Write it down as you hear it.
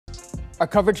Our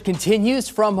coverage continues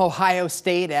from Ohio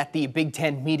State at the Big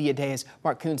Ten Media Days.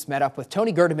 Mark Kuntz met up with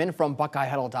Tony Gerdeman from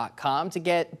BuckeyeHuddle.com to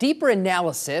get deeper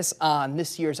analysis on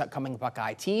this year's upcoming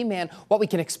Buckeye team and what we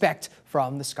can expect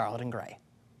from the Scarlet and Gray.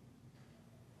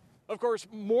 Of course,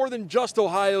 more than just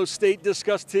Ohio State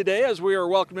discussed today as we are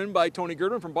welcomed in by Tony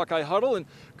Gerdeman from Buckeye Huddle. And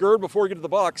Gerd, before we get to the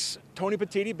Bucks, Tony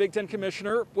Petitti, Big Ten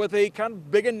Commissioner, with a kind of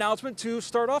big announcement to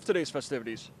start off today's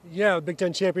festivities. Yeah, the Big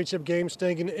Ten Championship game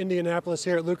staying in Indianapolis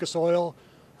here at Lucas Oil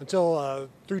until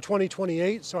through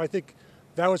 2028. So I think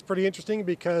that was pretty interesting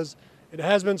because it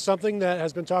has been something that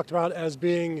has been talked about as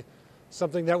being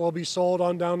something that will be sold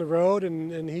on down the road,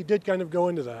 and he did kind of go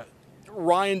into that.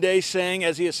 Ryan Day saying,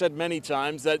 as he has said many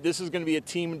times, that this is going to be a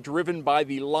team driven by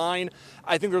the line.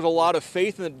 I think there's a lot of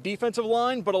faith in the defensive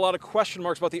line, but a lot of question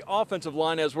marks about the offensive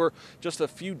line as we're just a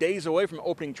few days away from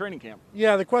opening training camp.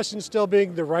 Yeah, the question still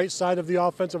being the right side of the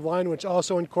offensive line, which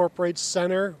also incorporates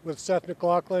center with Seth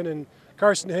McLaughlin and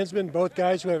Carson Hinsman, both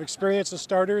guys who have experience as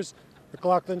starters.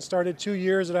 McLaughlin started 2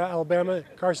 years at Alabama.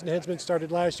 Carson Hinsman started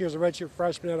last year as a redshirt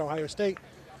freshman at Ohio State.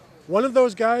 One of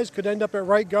those guys could end up at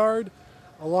right guard,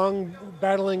 along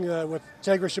battling with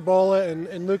Tegra Shabola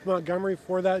and Luke Montgomery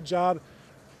for that job.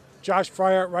 Josh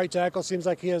Fryer at right tackle seems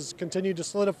like he has continued to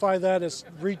solidify that, has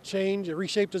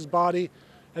reshaped his body,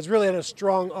 has really had a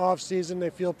strong offseason. They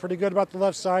feel pretty good about the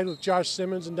left side with Josh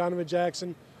Simmons and Donovan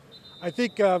Jackson. I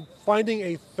think finding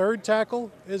a third tackle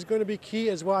is going to be key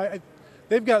as well.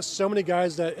 They've got so many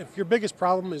guys that if your biggest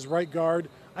problem is right guard,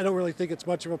 I don't really think it's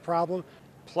much of a problem.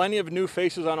 Plenty of new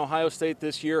faces on Ohio State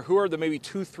this year. Who are the maybe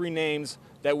 2-3 names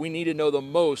that we need to know the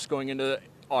most going into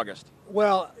August?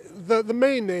 Well, the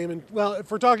main name, and well, if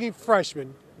we're talking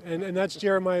freshmen, and that's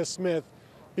Jeremiah Smith,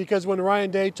 because when Ryan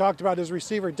Day talked about his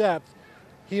receiver depth,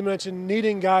 he mentioned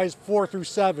needing guys 4 through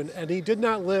 7, and he did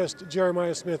not list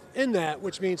Jeremiah Smith in that,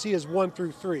 which means he is 1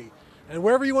 through 3. And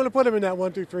wherever you want to put him in that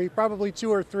 1 through 3, probably 2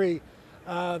 or 3.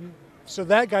 So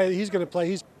that guy, he's going to play.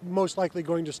 He's most likely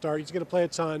going to start. He's going to play a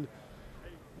ton.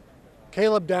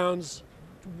 Caleb Downs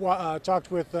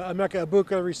talked with Emeka Egbuka,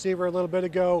 the receiver, a little bit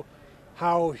ago,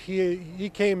 how he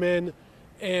came in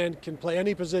and can play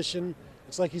any position.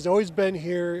 It's like he's always been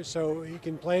here, so he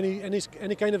can play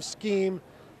any kind of scheme.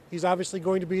 He's obviously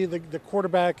going to be the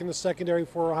quarterback in the secondary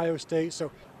for Ohio State.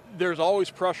 So there's always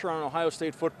pressure on an Ohio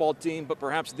State football team, but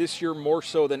perhaps this year more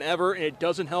so than ever, and it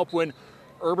doesn't help when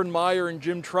Urban Meyer and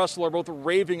Jim Tressel are both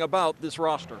raving about this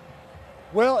roster.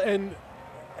 Well, and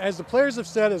as the players have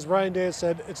said, as Ryan Day has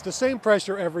said, it's the same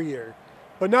pressure every year.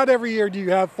 But not every year do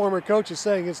you have former coaches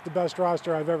saying it's the best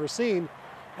roster I've ever seen.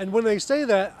 And when they say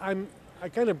that, I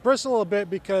kind of bristle a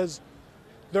bit because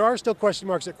there are still question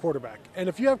marks at quarterback. And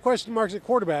if you have question marks at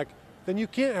quarterback, then you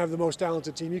can't have the most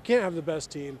talented team. You can't have the best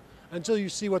team until you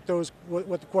see what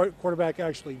the quarterback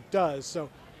actually does. So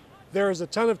there is a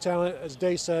ton of talent. As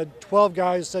Day said, 12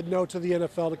 guys said no to the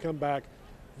NFL to come back.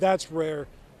 That's rare.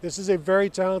 This is a very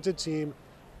talented team.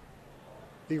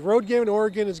 The road game in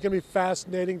Oregon is going to be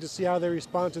fascinating to see how they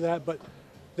respond to that, but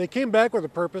they came back with a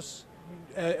purpose.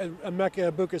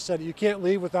 Emeka Egbuka said you can't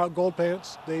leave without gold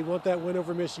pants. They want that win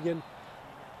over Michigan.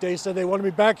 They said they want to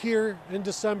be back here in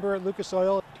December at Lucas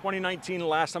Oil. 2019,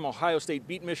 last time Ohio State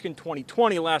beat Michigan.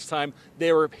 2020, last time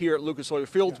they were here at Lucas Oil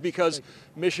Field, because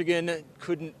Michigan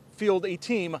couldn't field a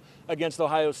team against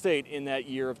Ohio State in that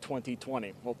year of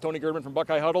 2020. Well, Tony Gerdeman from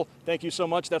Buckeye Huddle, thank you so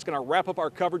much. That's going to wrap up our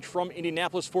coverage from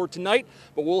Indianapolis for tonight,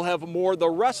 but we'll have more the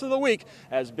rest of the week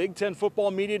as Big Ten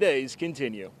football media days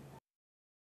continue.